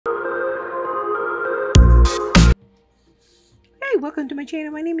welcome to my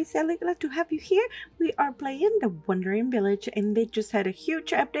channel. My name is Ellie. Glad to have you here. We are playing the Wandering Village and they just had a huge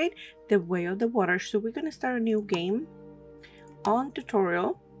update, the Way of the Water. So we're gonna start a new game on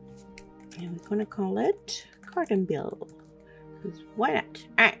tutorial and we're gonna call it CardenEllie. Because why not?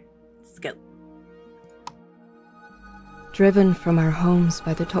 Alright, let's go. Driven from our homes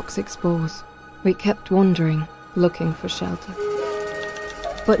by the toxic spores, we kept wandering, looking for shelter.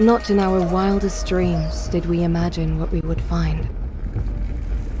 But not in our wildest dreams did we imagine what we would find.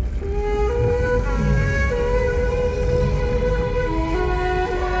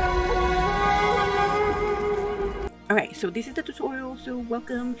 Alright, so this is the tutorial, so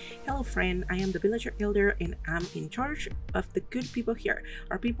welcome. Hello friend, I am the villager elder and I'm in charge of the good people here.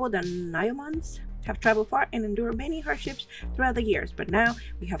 Our people, the Nyomans, have traveled far and endured many hardships throughout the years, but now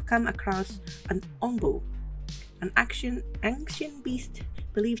we have come across an Onbu, an ancient beast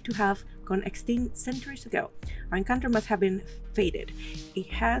believed to have gone extinct centuries ago. Our encounter must have been fated. It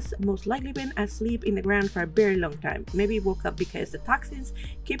has most likely been asleep in the ground for a very long time. Maybe it woke up because the toxins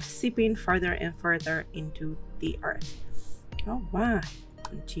keep seeping further and further into the earth. Oh wow.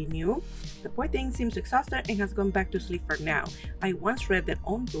 Continue. The poor thing seems exhausted and has gone back to sleep for now. I once read that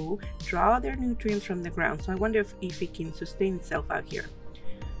Onbu draw their nutrients from the ground, so I wonder if it can sustain itself out here.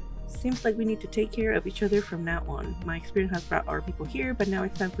 Seems like we need to take care of each other from now on. My experience has brought our people here, but now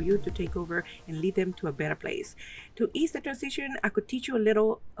it's time for you to take over and lead them to a better place. To ease the transition, I could teach you a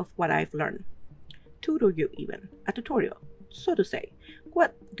little of what I've learned. Tutor you even. A tutorial, so to say.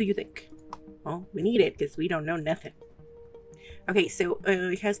 What do you think? Well, we need it because we don't know nothing. Okay, so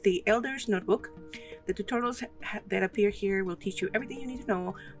it has the Elder's Notebook. The tutorials that appear here will teach you everything you need to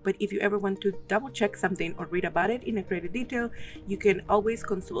know, but if you ever want to double check something or read about it in a greater detail, you can always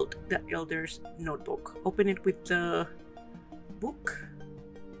consult the Elder's Notebook. Open it with the book.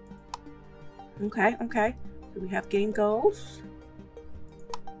 Okay. So we have game goals,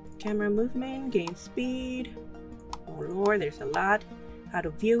 camera movement, game speed. Oh lord, there's a lot. How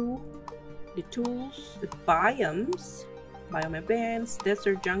to view, the tools, the biomes, biome events,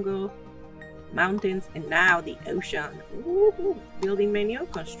 desert, jungle, mountains, and now the ocean. Woohoo. Building menu,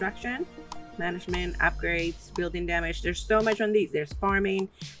 construction, management, upgrades, building damage. There's so much on these. There's farming.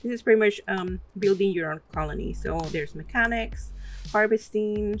 This is pretty much building your own colony. So there's mechanics,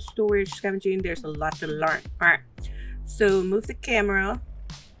 harvesting, storage, scavenging. There's a lot to learn. All right, so move the camera.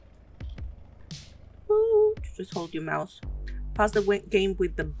 Woo. Just hold your mouse. Pause the game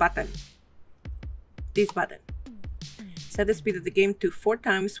with the button, this button. Set the speed of the game to 4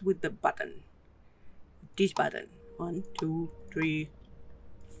 times with the button. This button. 1, 2, 3,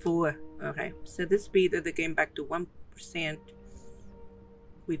 4. Okay. Set the speed of the game back to 1%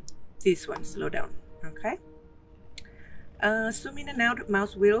 with this one. Slow down. Okay. Zoom in and out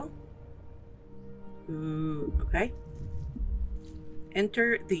mouse wheel. Okay.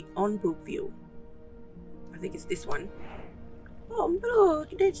 Enter the Onbu view. I think it's this one. Oh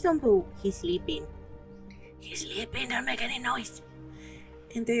look, there's Onbu. He's sleeping. He's sleeping, don't make any noise.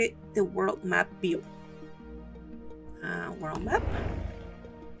 In the world map view. World map.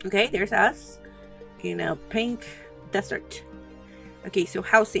 Okay, there's us in a pink desert. Okay, so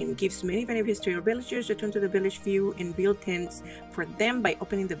housing gives many benefits to your villagers. Return to the village view and build tents for them by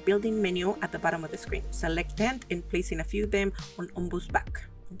opening the building menu at the bottom of the screen. Select tent and placing a few of them on Onbu's back.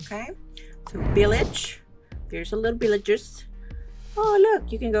 Okay, so village. There's a little villagers. Oh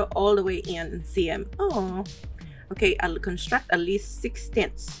look, you can go all the way in and see them. Oh, okay. I'll construct at least 6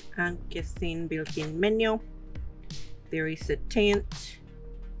 tents. I'm guessing built-in menu. There is a tent.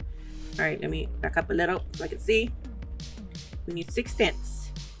 All right, let me back up a little so I can see. We need 6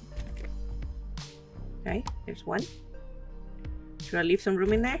 tents. Okay, there's 1. Should I leave some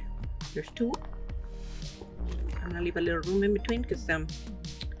room in there? There's 2. I'm gonna leave a little room in between because I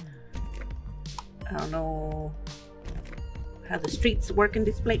don't know how the streets work in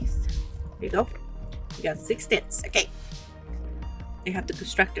this place. There you go. We got 6 tents. Okay. You have to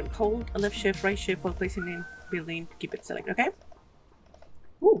construct them. Hold a left shift, right shift while placing in building to keep it selected. Okay.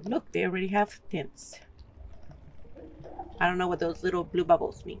 Ooh, look, they already have tents. I don't know what those little blue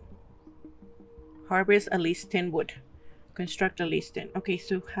bubbles mean. Harvest at least 10 wood. Construct at least 10. Okay,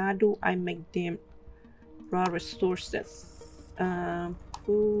 so how do I make them raw resources?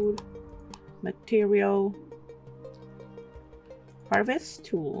 Food, material. Harvest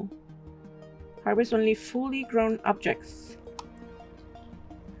tool. Harvest only fully grown objects.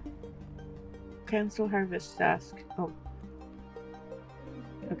 Cancel harvest task. Oh.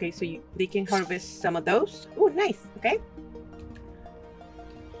 Okay, so they can harvest some of those. Oh, nice. Okay.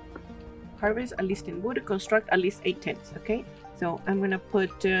 Harvest at least 10 wood. Construct at least 8 tents. Okay. So I'm gonna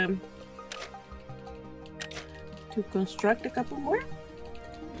put to construct a couple more.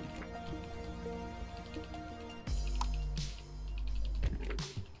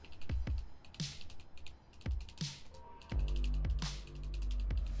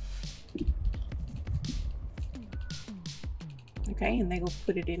 Okay, and then we'll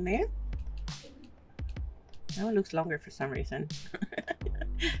put it in there. Now it looks longer for some reason.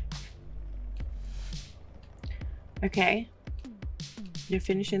 Okay, you're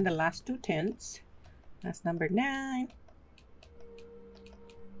finishing the last 2 tents. That's number 9.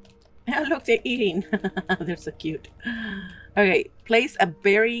 Oh, look, they're eating. They're so cute. Okay, place a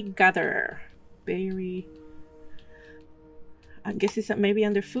berry gatherer. Berry. I guess it's maybe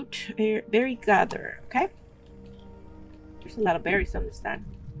underfoot. Berry gatherer. Okay. There's a lot of berries on this stand.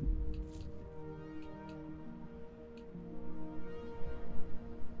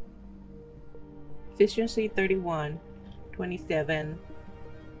 Efficiency 31, 27,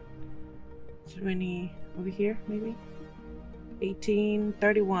 20 over here maybe, 18,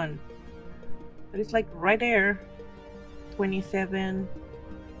 31. But it's like right there. 27,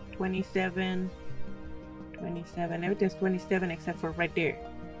 27, 27. Everything's 27 except for right there.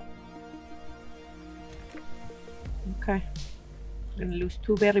 Okay. I'm gonna lose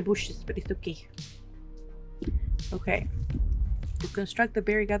 2 berry bushes, but it's okay. Okay. To construct the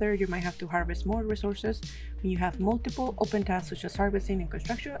berry gatherer, you might have to harvest more resources. When you have multiple open tasks such as harvesting and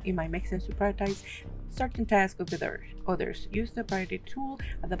construction, it might make sense to prioritize certain tasks over others. Use the priority tool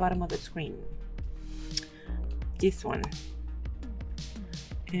at the bottom of the screen. This one.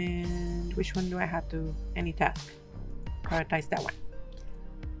 And which one do I have to? Any task. Prioritize that one.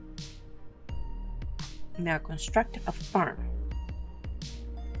 Now construct a farm.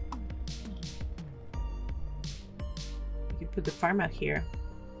 You can put the farm out here.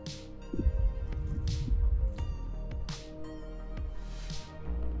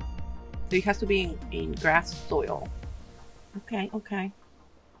 So it has to be in grass soil. Okay, okay.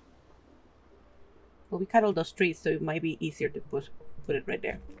 Well, we cut all those trees, so it might be easier to put it right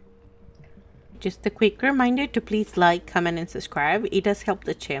there. Just a quick reminder to please like, comment, and subscribe. It does help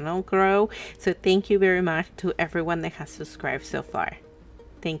the channel grow. So thank you very much to everyone that has subscribed so far.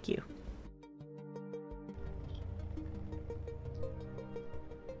 Thank you.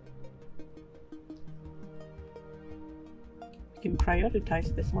 You can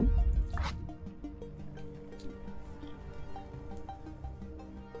prioritize this one.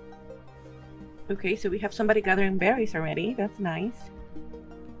 Okay, so we have somebody gathering berries already. That's nice.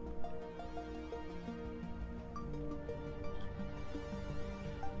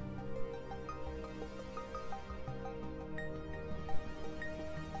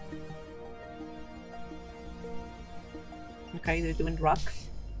 Okay, they're doing rocks.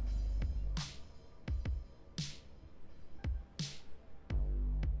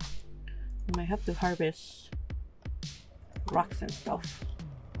 We might have to harvest rocks and stuff.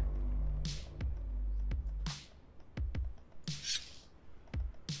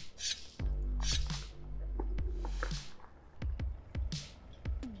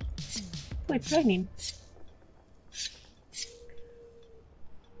 Oh, it's raining.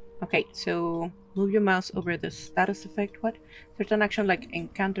 Okay, so move your mouse over the status effect. What? Certain action like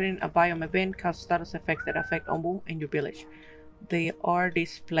encountering a biome event cause status effects that affect Onbu and your village. They are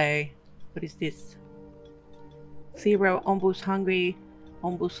display. What is this? 0, Onbu's hungry,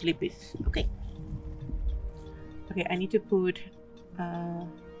 Onbu's sleepy. Okay. Okay, I need to put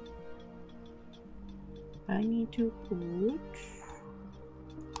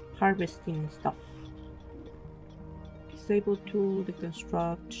harvesting stuff. Disable tool, the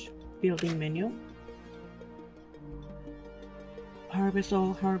construct building menu. Harvest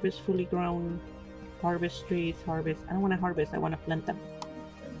all, harvest fully grown, harvest trees, harvest. I don't want to harvest, I want to plant them.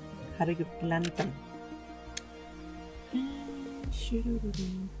 How do you plant them?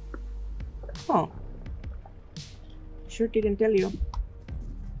 Oh, sure didn't tell you.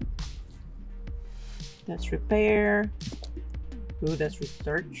 That's repair. Ooh, that's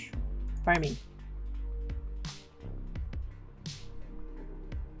research. Farming.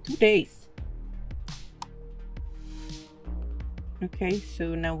 2 days. Okay,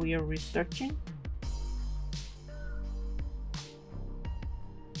 so now we are researching.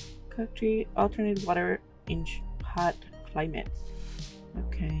 Country alternate water in hot climates.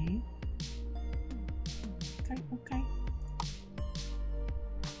 Okay. Okay, okay.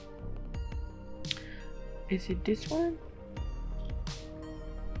 Is it this one?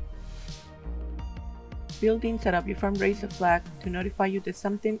 Building setup. Your farm raise a flag to notify you that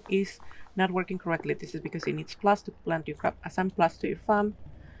something is not working correctly. This is because it needs plus to plant your crop. Assign plus to your farm.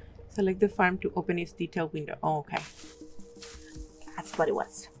 Select the farm to open its detail window. Oh, okay. That's what it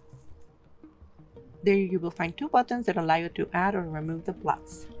was. There you will find 2 buttons that allow you to add or remove the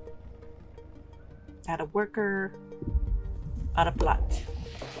plots. Add a worker, add a plot.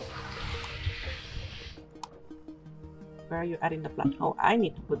 Where are you adding the plot? Oh, I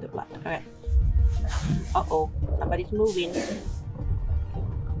need to put the plot. Okay. Uh-oh, somebody's moving.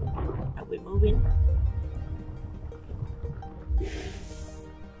 Are we moving?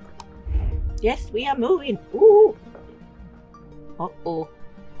 Yes, we are moving. Ooh. Uh-oh.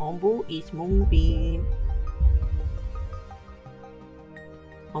 Onbu is moving.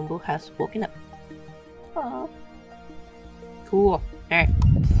 Onbu has woken up. Oh. Cool. Alright.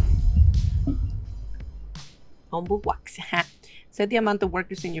 Onbu walks. Set the amount of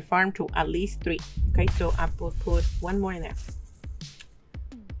workers in your farm to at least 3. Okay, so I will put 1 more in there.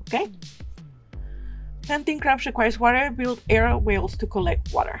 Okay. Planting crops requires water. Build air wells to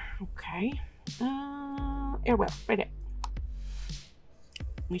collect water. Okay. Air well, right there.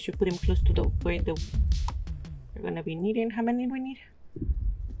 We should put him close to the way we're gonna be needing. How many do we need?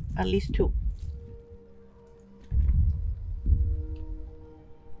 At least 2.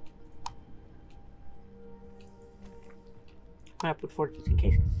 I'm gonna put 4 just in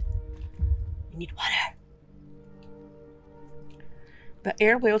case. We need water. The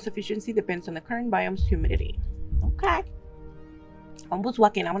air whale's efficiency depends on the current biome's humidity. Okay. Onbu's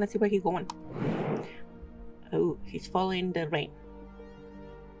walking. I wanna see where he's going. Oh, he's following the rain.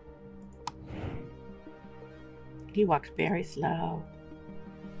 He walks very slow.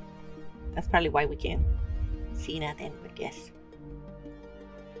 That's probably why we can't see nothing, I guess.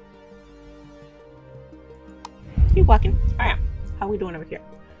 Keep walking. Alright. How are we doing over here?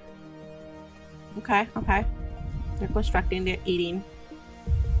 Okay, okay. They're constructing, they're eating.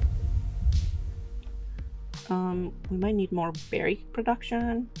 We might need more berry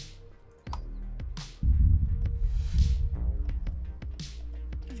production.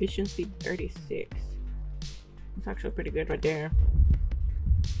 Efficiency 36. It's actually pretty good right there.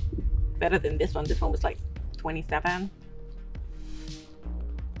 Better than this one. This one was like 27.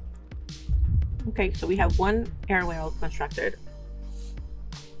 Okay, so we have 1 air well constructed.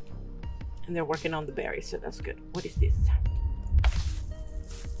 And they're working on the berries, so that's good. What is this?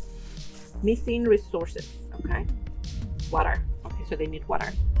 Missing resources. Okay. Water. Okay, so they need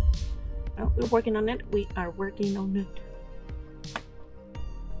water. Well, we're working on it. We are working on it.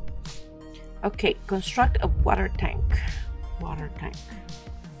 Okay, construct a water tank. Water tank.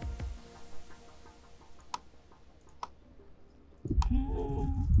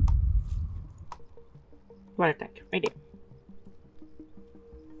 Water tank, right there.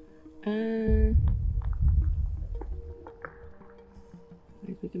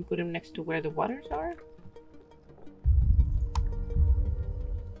 Maybe we can put him next to where the waters are.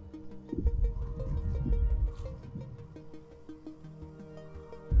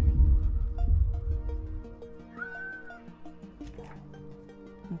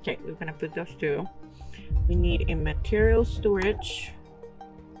 Okay, we're gonna put those 2. We need a material storage.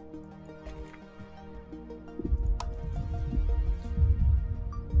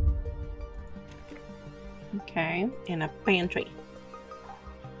 Okay, and a pantry.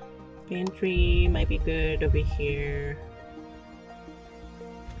 Pantry might be good over here.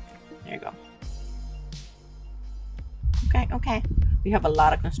 There you go. Okay, okay. We have a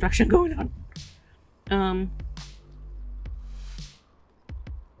lot of construction going on.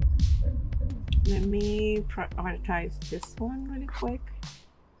 Let me prioritize this one really quick.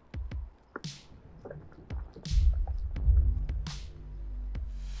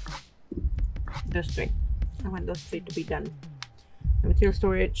 Those 3. I want those 3 to be done. A material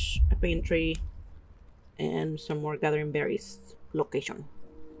storage, a pantry, and some more gathering berries location.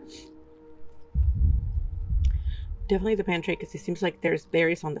 Definitely the pantry, because it seems like there's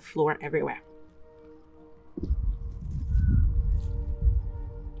berries on the floor everywhere.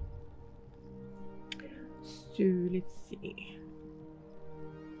 So let's see.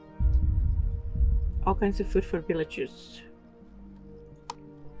 All kinds of food for villagers.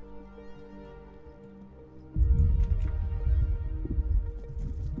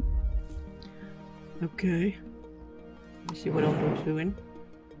 Okay. Let me see what Onbu's doing.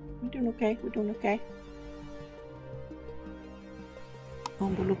 We're doing okay. We're doing okay.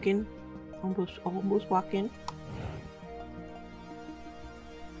 Onbu looking. Onbu's walking.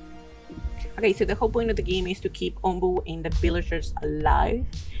 Okay, so the whole point of the game is to keep Onbu and the villagers alive,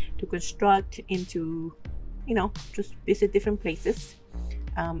 to construct and to, you know, just visit different places.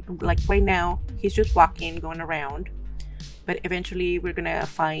 Like right now, he's just walking, going around. But eventually we're gonna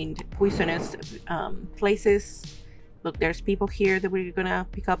find poisonous places. Look, there's people here that we're gonna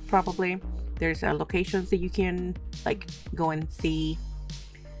pick up probably. There's locations that you can like go and see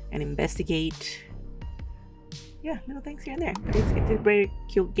and investigate. Yeah, little things here and there. But it's a very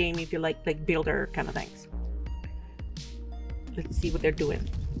cute game if you like builder kind of things. Let's see what they're doing.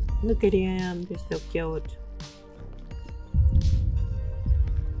 Look at them, they're so cute.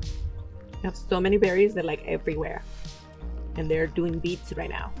 You have so many berries, they're like everywhere. And they're doing beats right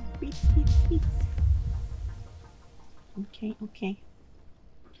now. Beats, beats, beats. Okay, okay.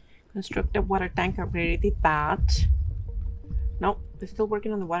 Construct a water tank. I already did that. No, they're still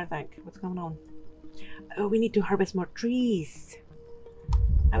working on the water tank. What's going on? Oh, we need to harvest more trees.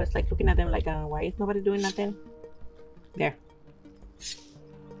 I was like looking at them like, why is nobody doing nothing? There.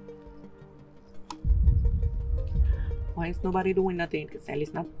 Why is nobody doing nothing? Because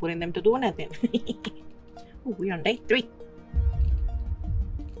Ellie's not putting them to do anything. Oh, we're on day 3.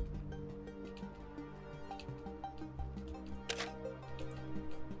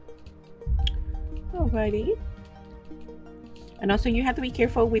 Alrighty. And also you have to be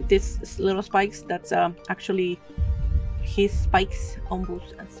careful with these little spikes. That's actually his spikes,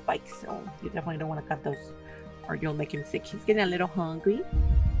 Onbu's spikes. So you definitely don't want to cut those or you'll make him sick. He's getting a little hungry.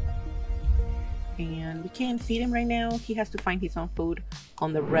 And we can't feed him right now. He has to find his own food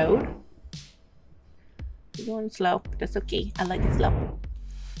on the road. He's going slow, but that's okay. I like it slow.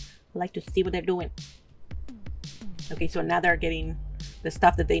 I like to see what they're doing. Okay, so now they're getting the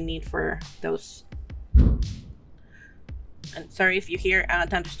stuff that they need for those. And sorry if you hear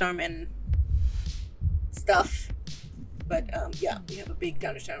thunderstorm and stuff, but yeah, we have a big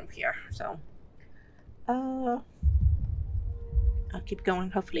thunderstorm here, so I'll keep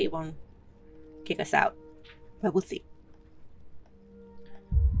going. Hopefully it won't kick us out, but we'll see.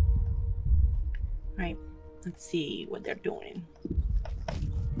 Right, let's see what they're doing.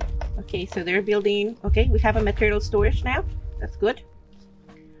 Okay, so they're building. Okay, we have a material storage now. That's good.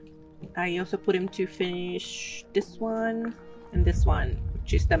 I also put him to finish this one and this one,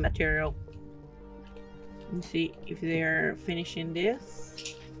 which is the material. Let's see if they're finishing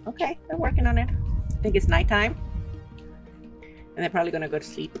this. Okay, they're working on it. I think it's nighttime and they're probably gonna go to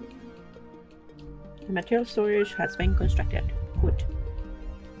sleep. The material storage has been constructed. Good.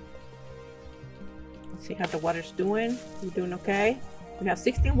 Let's see how the water's doing. We're doing okay. We have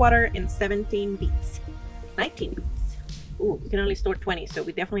 16 water and 17 beets. 19 beets. Ooh, we can only store 20, so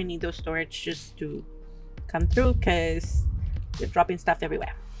we definitely need those storage just to come through because they're dropping stuff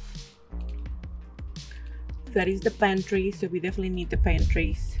everywhere. That is the pantry, so we definitely need the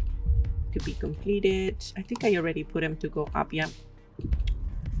pantries to be completed. I think I already put them to go up. Yeah,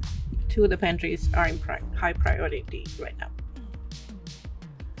 2 of the pantries are in high priority right now.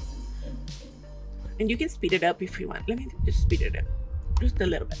 And you can speed it up if you want. Let me just speed it up just a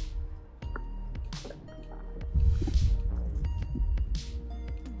little bit.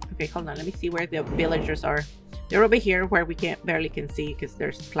 Okay, hold on. Let me see where the villagers are. They're over here where we barely can see because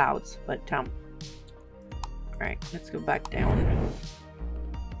there's clouds. But all right, let's go back down.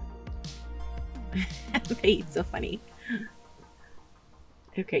 Okay, it's so funny.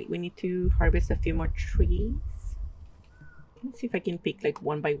 Okay, we need to harvest a few more trees. Let's see if I can pick like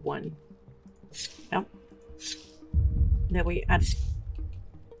one by one. Nope. That way,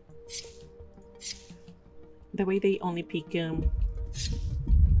 the way they only pick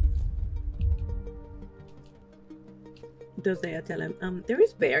those that I tell them. There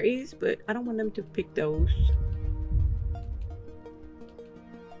is berries, but I don't want them to pick those.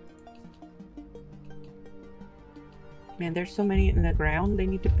 Man, there's so many in the ground. They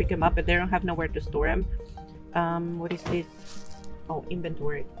need to pick them up, but they don't have nowhere to store them. What is this? Oh,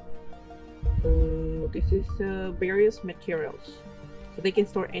 inventory. This is various materials, so they can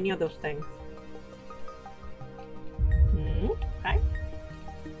store any of those things. Okay. I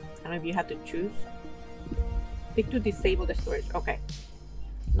don't know if you have to choose. Pick to disable the storage. Okay.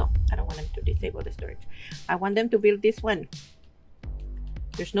 No, I don't want them to disable the storage. I want them to build this one.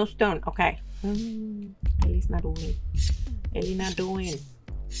 There's no stone. Okay. Ellie's not doing. Ellie not doing.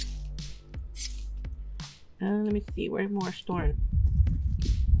 Let me see. Where's more stone?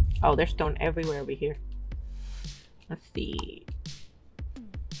 Oh, there's stone everywhere over here. Let's see.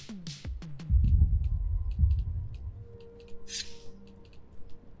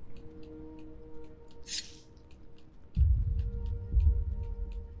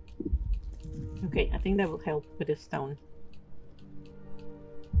 Okay, I think that will help with the stone.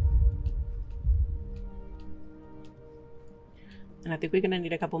 And I think we're gonna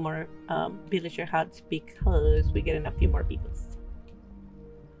need a couple more villager huts because we're getting a few more people.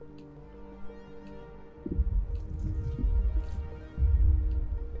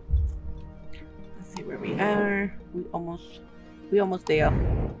 Let's see where we are. We almost there.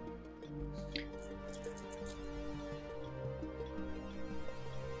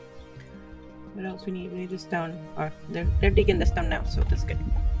 What else we need? We need the stone. Or they're digging the stone now, so that's good.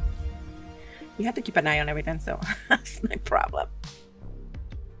 We have to keep an eye on everything, so that's my problem.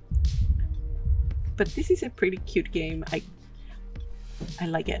 But this is a pretty cute game. I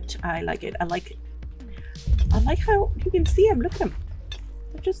like it. I like it. I like how you can see them. Look at them.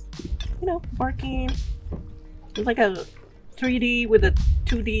 They're just, you know, barking. It's like a 3D with a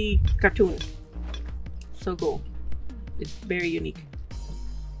 2D cartoon. So cool. It's very unique.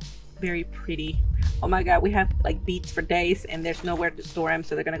 Very pretty. Oh my god, we have like beets for days and there's nowhere to store them,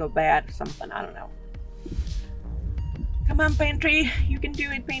 so they're gonna go bad or something. I don't know. Come on, pantry. You can do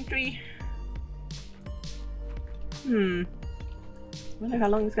it, pantry. Wonder how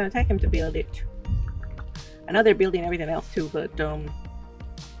long it's gonna take him to build it. I know they're building everything else too, but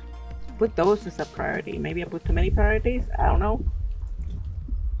put those as a priority. Maybe I put too many priorities. I don't know.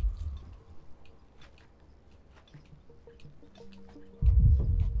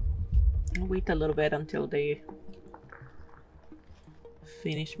 I'll wait a little bit until they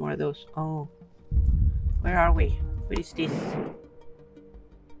finish more of those. Oh, where are we? What is this?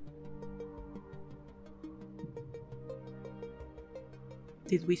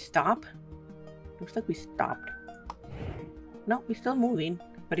 Did we stop? Looks like we stopped. No, we're still moving,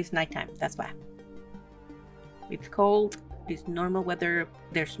 but it's nighttime. That's why. It's cold. It's normal weather.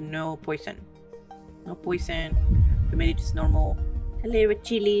 There's no poison. No poison. Humidity is normal. A little bit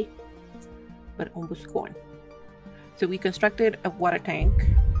chilly. But Onbu's gone. So we constructed a water tank.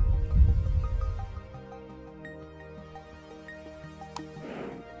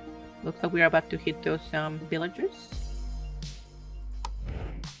 Looks like we're about to hit those villagers.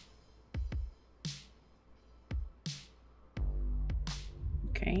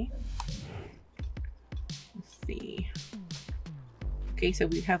 Okay. Let's see. Okay, so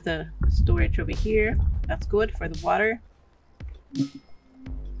we have the storage over here. That's good for the water.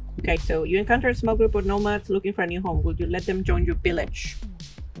 Okay, so you encounter a small group of nomads looking for a new home. Would you let them join your village?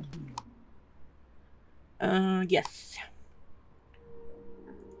 Yes.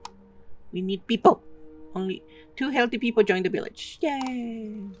 We need people. Only 2 healthy people join the village.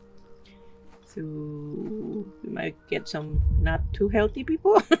 Yay! So we might get some not too healthy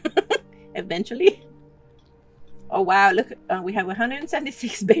people eventually. Oh wow, look, we have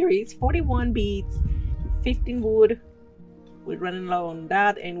 176 berries, 41 beets, 15 wood. We're running low on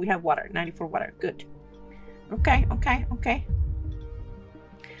that, and we have water, 94 water. Good. Okay.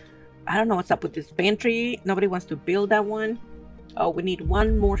 I don't know what's up with this pantry. Nobody wants to build that one. Oh, we need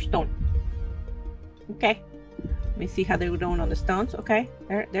 1 more stone. Okay. Let me see how they're doing on the stones. Okay,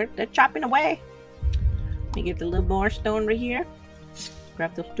 they're chopping away. Let me get a little more stone right here.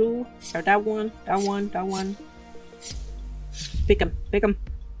 Grab those 2. Or that one. Pick them. We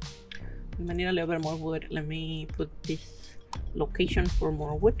might need a little bit more wood. Let me put this location for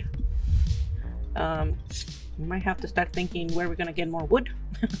more wood. We might have to start thinking where we're gonna get more wood.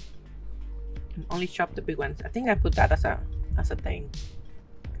 And only chop the big ones. I think I put that as a thing.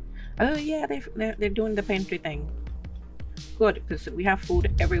 Oh yeah, they're doing the pantry thing. Good, because we have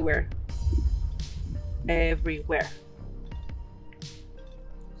food everywhere.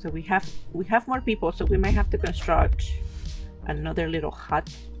 So we have more people, so we might have to construct another little hut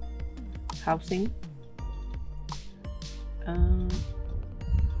housing. Let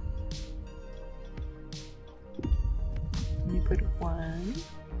me put 1,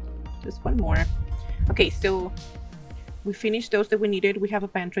 just 1 more. Okay, so we finished those that we needed. We have a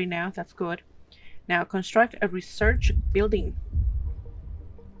pantry now. That's good. Now construct a research building.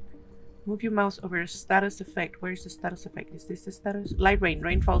 Move your mouse over status effect. Where's the status effect? Is this the status? Light rain.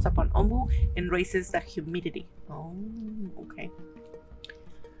 Rain falls upon Onbu and raises the humidity. Oh, okay.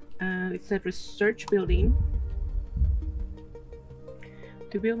 It's a research building.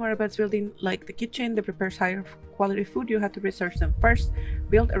 To build more advanced building like the kitchen that prepares higher quality food, you have to research them first.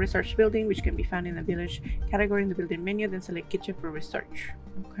 Build a research building, which can be found in the village category in the building menu, then select kitchen for research.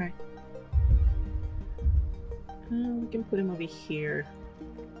 Okay. We can put them over here.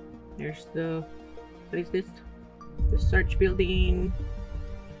 There's the, what is this? Research building.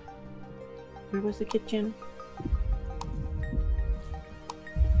 Where was the kitchen?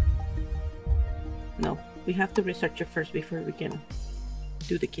 No, we have to research it first before we can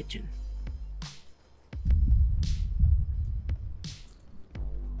do the kitchen.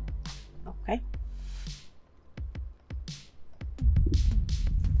 Okay.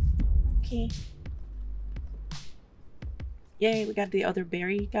 Okay. Yay, we got the other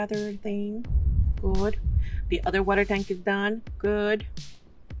berry gatherer thing. Good. The other water tank is done. Good.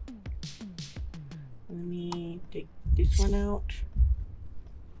 Let me take this one out.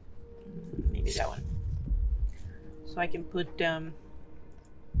 Maybe that one. So I can put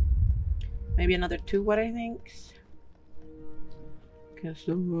my Maybe another 2 water tanks. Because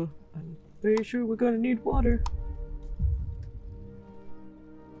I'm very sure we're gonna need water.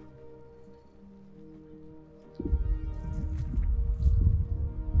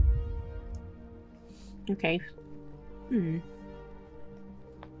 Okay.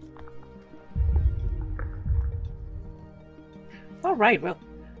 All right, well,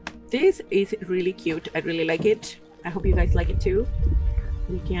 this is really cute. I really like it. I hope you guys like it too.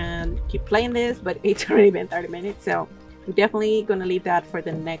 We can keep playing this, but it's already been 30 minutes, so we're definitely gonna leave that for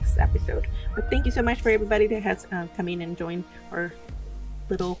the next episode. But thank you so much for everybody that has come in and joined our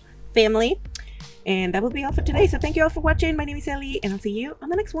little family. And that will be all for today. So thank you all for watching. My name is Ellie, and I'll see you on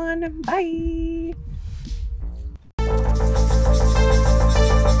the next one. Bye!